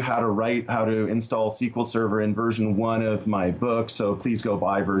showed you how to install SQL Server in version 1 of my book, so please go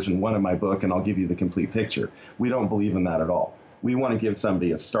buy version 1 of my book and I'll give you the complete picture. We don't believe in that at all. We want to give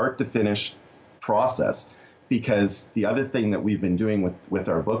somebody a start to finish process, because the other thing that we've been doing with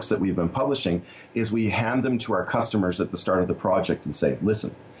our books that we've been publishing is we hand them to our customers at the start of the project and say,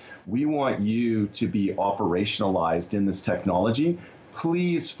 listen, we want you to be operationalized in this technology.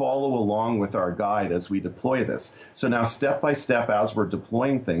 Please follow along with our guide as we deploy this. So now step by step as we're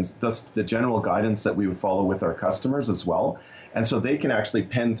deploying things, that's the general guidance that we would follow with our customers as well. And so they can actually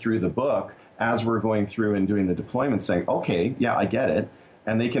pen through the book as we're going through and doing the deployment saying, okay, yeah, I get it.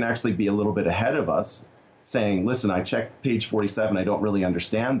 And they can actually be a little bit ahead of us saying, listen, I checked page 47. I don't really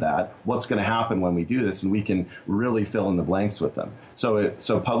understand that. What's going to happen when we do this? And we can really fill in the blanks with them.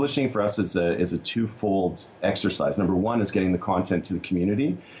 So publishing for us is a twofold exercise. Number one is getting the content to the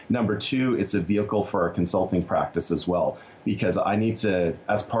community. Number two, it's a vehicle for our consulting practice as well, because I need to,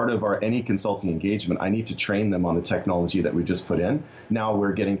 as part of any consulting engagement, I need to train them on the technology that we just put in. Now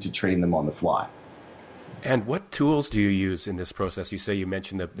we're getting to train them on the fly. And what tools do you use in this process? You say you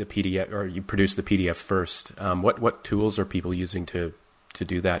mentioned the PDF, or you produce the PDF first. What tools are people using to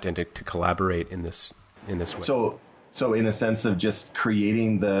do that and to collaborate in this way? So in a sense of just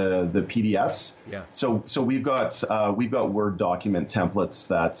creating the PDFs. Yeah. So we've got Word document templates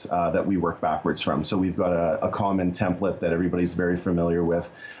that we work backwards from. So we've got a common template that everybody's very familiar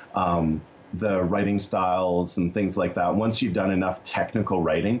with. The writing styles and things like that. Once you've done enough technical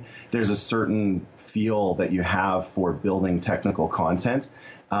writing, there's a certain feel that you have for building technical content.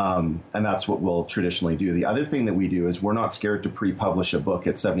 And that's what we'll traditionally do. The other thing that we do is we're not scared to pre-publish a book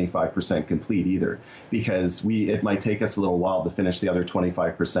at 75% complete either, because it might take us a little while to finish the other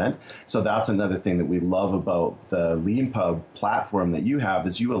 25%. So that's another thing that we love about the LeanPub platform that you have,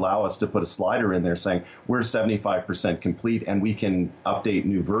 is you allow us to put a slider in there saying we're 75% complete, and we can update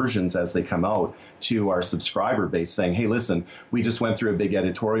new versions as they come out to our subscriber base saying, hey, listen, we just went through a big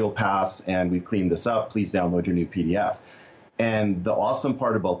editorial pass and we've cleaned this up. Please download your new PDF. And the awesome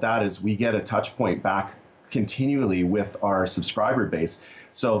part about that is we get a touch point back continually with our subscriber base,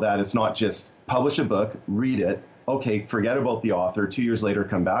 so that it's not just publish a book, read it, okay, forget about the author, 2 years later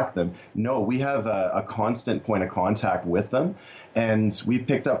come back to them. No, we have a constant point of contact with them, and we've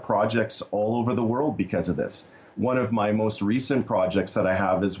picked up projects all over the world because of this. One of my most recent projects that I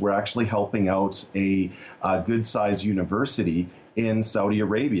have is we're actually helping out a good-sized university in Saudi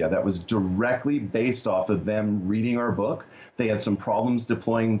Arabia that was directly based off of them reading our book. They had some problems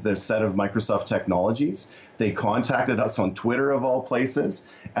deploying their set of Microsoft technologies. They contacted us on Twitter, of all places,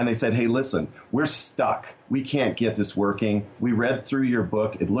 and they said, hey, listen, we're stuck. We can't get this working. We read through your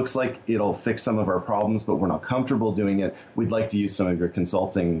book. It looks like it'll fix some of our problems, but we're not comfortable doing it. We'd like to use some of your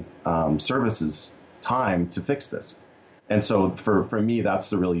consulting services time to fix this. And so for me, that's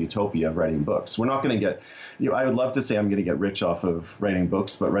the real utopia of writing books. We're not going to get, I would love to say I'm going to get rich off of writing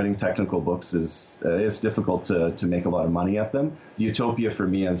books, but writing technical books it's difficult to make a lot of money at them. The utopia for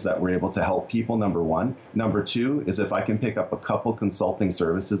me is that we're able to help people, number one. Number two is if I can pick up a couple consulting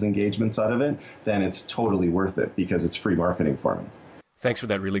services engagements out of it, then it's totally worth it because it's free marketing for them. Thanks for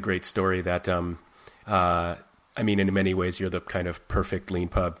that really great story. That, I mean, in many ways, you're the kind of perfect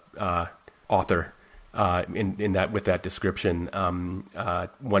LeanPub author. In that, with that description,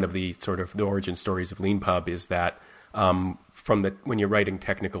 one of the sort of the origin stories of LeanPub is that when you're writing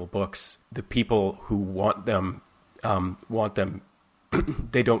technical books, the people who want them,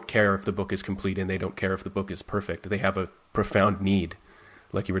 they don't care if the book is complete and they don't care if the book is perfect. They have a profound need,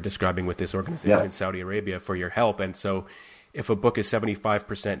 like you were describing with this organization in Saudi Arabia, for your help. And so if a book is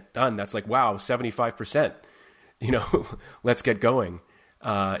 75% done, that's like, wow, 75%, let's get going.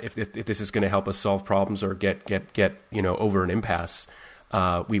 If this is going to help us solve problems or get over an impasse,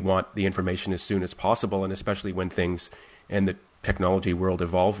 we want the information as soon as possible, and especially when things in the technology world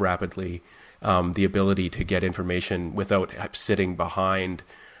evolve rapidly, the ability to get information without sitting behind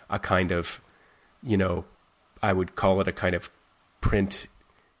a kind of, I would call it a kind of print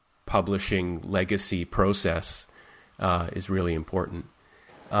publishing legacy process is really important.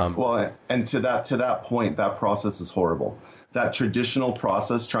 Well, and to that point, that process is horrible. That traditional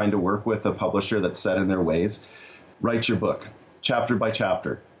process, trying to work with a publisher that's set in their ways, write your book, chapter by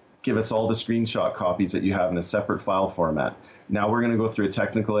chapter. Give us all the screenshot copies that you have in a separate file format. Now we're going to go through a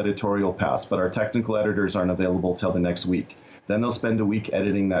technical editorial pass, but our technical editors aren't available till the next week. Then they'll spend a week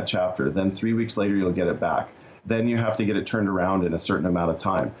editing that chapter. Then 3 weeks later, you'll get it back. Then you have to get it turned around in a certain amount of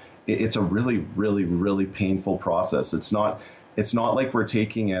time. it's a really, really, really painful process. It's not like we're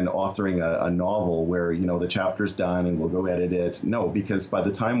taking and authoring a novel where, you know, the chapter's done and we'll go edit it. No, because by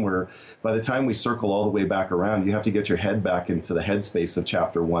the time we circle all the way back around, you have to get your head back into the headspace of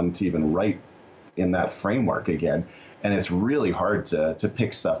chapter 1 to even write in that framework again. And it's really hard to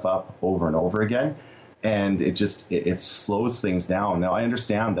pick stuff up over and over again. And it slows things down. Now, I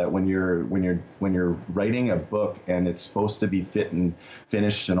understand that when you're writing a book and it's supposed to be fit and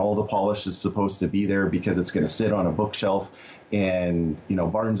finished and all the polish is supposed to be there because it's going to sit on a bookshelf in, you know,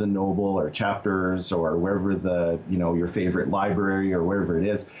 Barnes and Noble or Chapters or wherever your favorite library or wherever it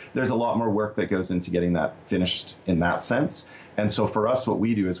is, there's a lot more work that goes into getting that finished in that sense. And so for us, what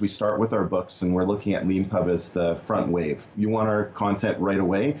we do is we start with our books and we're looking at Leanpub as the front wave. You want our content right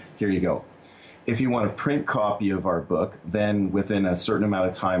away? Here you go. If you want a print copy of our book, then within a certain amount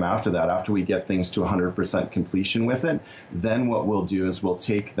of time after that, after we get things to 100% completion with it, then what we'll do is we'll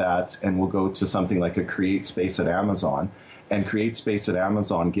take that and we'll go to something like a Create Space at Amazon. And Create Space at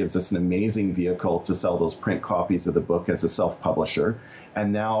Amazon gives us an amazing vehicle to sell those print copies of the book as a self-publisher.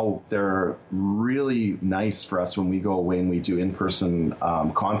 And now they're really nice for us when we go away and we do in-person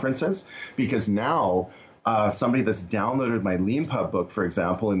conferences, because now somebody that's downloaded my Leanpub book, for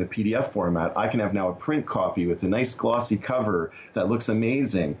example, in the PDF format, I can have now a print copy with a nice glossy cover that looks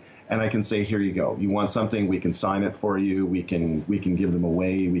amazing. And I can say, here you go. You want something, we can sign it for you. We can give them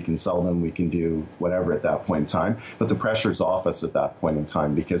away. We can sell them. We can do whatever at that point in time. But the pressure's off us at that point in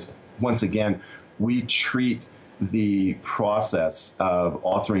time because, once again, we treat the process of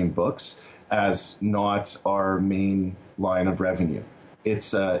authoring books as not our main line of revenue.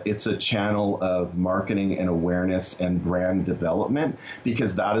 It's a channel of marketing and awareness and brand development,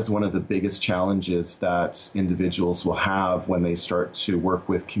 because that is one of the biggest challenges that individuals will have when they start to work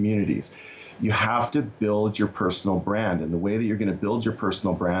with communities. You have to build your personal brand. And the way that you're going to build your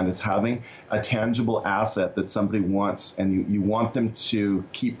personal brand is having a tangible asset that somebody wants, and you want them to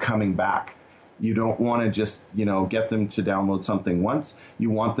keep coming back. You don't want to just, get them to download something once. You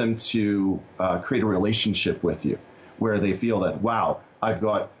want them to create a relationship with you where they feel that, wow, I've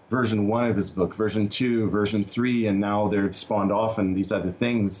got version 1 of his book, version 2, version 3, and now they've spawned off and these other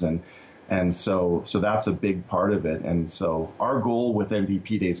things. And so that's a big part of it. And so our goal with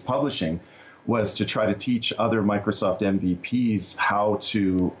MVP Days Publishing was to try to teach other Microsoft MVPs how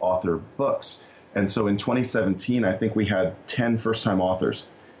to author books. And so in 2017, I think we had 10 first-time authors.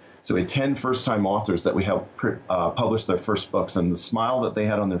 So we had 10 first-time authors that we helped publish their first books, and the smile that they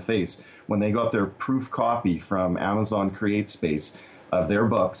had on their face when they got their proof copy from Amazon Create Space of their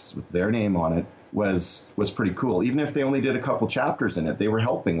books with their name on it was pretty cool. Even if they only did a couple chapters in it, they were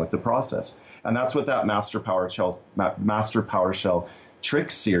helping with the process. And that's what that Master PowerShell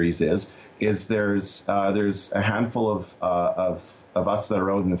Tricks series is there's a handful of us that are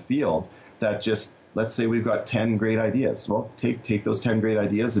out in the field that just, let's say we've got 10 great ideas. Well, take those 10 great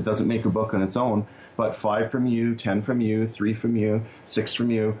ideas. It doesn't make a book on its own, but 5 from you, 10 from you, 3 from you, 6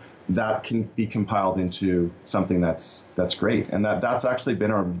 from you, that can be compiled into something that's great. And that's actually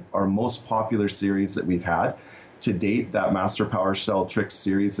been our most popular series that we've had to date, that Master PowerShell Tricks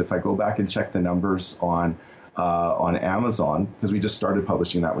series. If I go back and check the numbers on Amazon, because we just started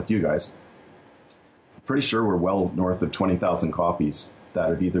publishing that with you guys, pretty sure we're well north of 20,000 copies that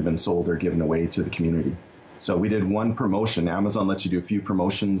have either been sold or given away to the community. So we did one promotion. Amazon lets you do a few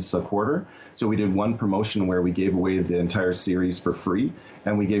promotions a quarter. So we did one promotion where we gave away the entire series for free,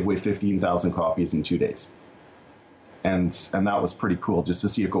 and we gave away 15,000 copies in 2 days. And that was pretty cool just to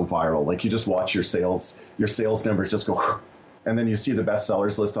see it go viral. Like, you just watch your sales numbers just go, and then you see the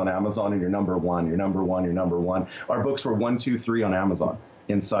bestsellers list on Amazon, and you're number one. Our books were 1, 2, 3 on Amazon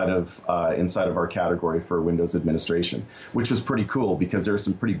inside of our category for Windows administration, which was pretty cool because there are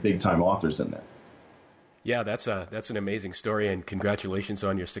some pretty big time authors in there. Yeah, that's an amazing story, and congratulations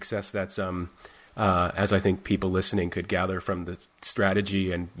on your success. That's as I think people listening could gather from the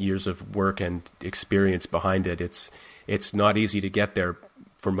strategy and years of work and experience behind it. It's not easy to get there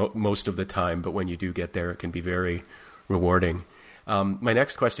for most of the time, but when you do get there, it can be very rewarding. My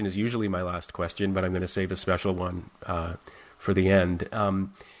next question is usually my last question, but I'm going to save a special one for the end.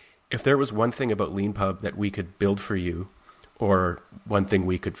 If there was one thing about Leanpub that we could build for you, or one thing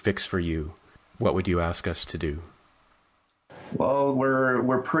we could fix for you, what would you ask us to do? Well,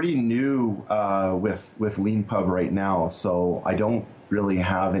 we're pretty new with Leanpub right now, so I don't really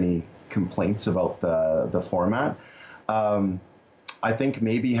have any complaints about the format. I think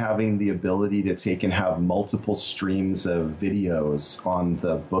maybe having the ability to take and have multiple streams of videos on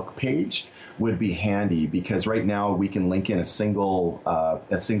the book page would be handy, because right now we can link in a single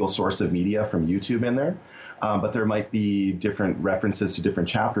source of media from YouTube in there. But there might be different references to different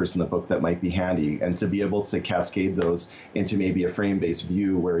chapters in the book that might be handy. And to be able to cascade those into maybe a frame-based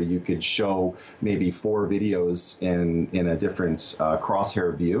view where you could show maybe 4 videos in a different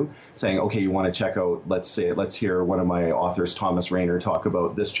crosshair view, saying, okay, you want to check out, let's hear one of my authors, Thomas Rayner, talk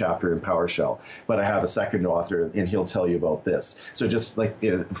about this chapter in PowerShell. But I have a second author and he'll tell you about this. So just like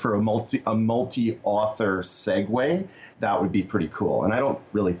for a multi-author segue, that would be pretty cool. And I don't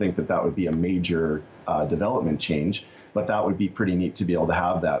really think that would be a major development change, but that would be pretty neat to be able to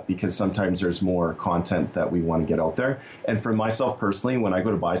have that, because sometimes there's more content that we want to get out there. And for myself personally, when I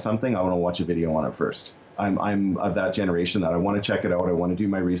go to buy something, I want to watch a video on it first. I'm of that generation that I want to check it out. I want to do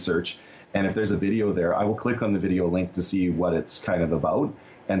my research. And if there's a video there, I will click on the video link to see what it's kind of about.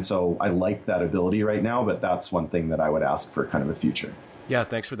 And so I like that ability right now, but that's one thing that I would ask for kind of a future. Yeah,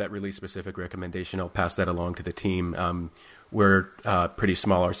 thanks for that really specific recommendation. I'll pass that along to the team. We're pretty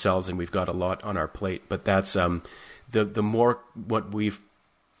small ourselves, and we've got a lot on our plate. But that's the more what we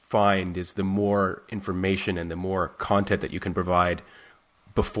find is the more information and the more content that you can provide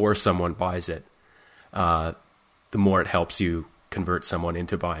before someone buys it, the more it helps you convert someone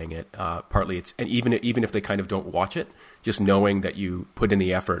into buying it. Partly it's, and even if they kind of don't watch it, just knowing that you put in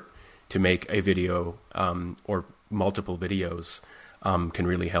the effort to make a video or multiple videos can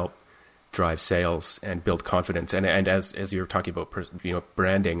really help drive sales and build confidence. And as you're talking about,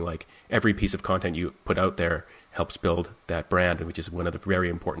 branding, like every piece of content you put out there helps build that brand, which is one of the very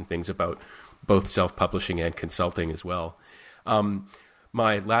important things about both self-publishing and consulting as well.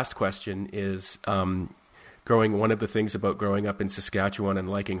 My last question is, one of the things about growing up in Saskatchewan and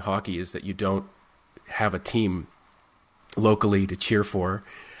liking hockey is that you don't have a team locally to cheer for.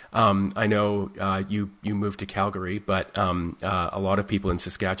 I know you moved to Calgary, but a lot of people in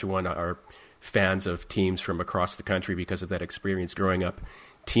Saskatchewan are fans of teams from across the country because of that experience growing up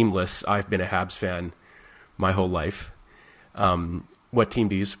teamless. I've been a Habs fan my whole life. What team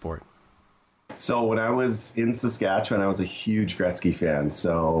do you support? So when I was in Saskatchewan, I was a huge Gretzky fan.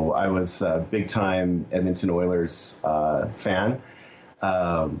 So I was a big-time Edmonton Oilers fan.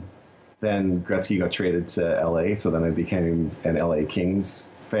 Then Gretzky got traded to LA, so then I became an LA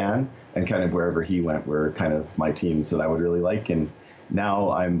Kings fan, and kind of wherever he went were kind of my teams that I would really like. And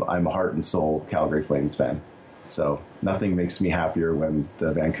now I'm a heart and soul Calgary Flames fan. So nothing makes me happier when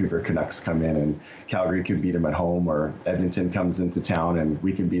the Vancouver Canucks come in and Calgary can beat them at home, or Edmonton comes into town and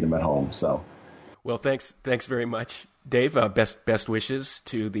we can beat them at home. So, well, thanks very much, Dave. Best wishes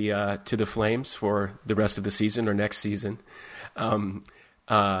to the Flames for the rest of the season or next season. And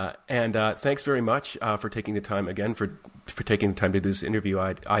thanks very much for taking the time again for taking the time to do this interview.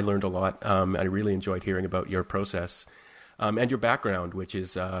 I learned a lot. I really enjoyed hearing about your process and your background, which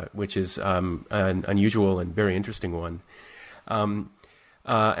is an unusual and very interesting one.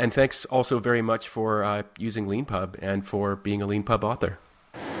 And thanks also very much for using LeanPub and for being a LeanPub author.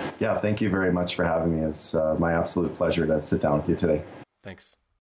 Yeah, thank you very much for having me. It's my absolute pleasure to sit down with you today. Thanks.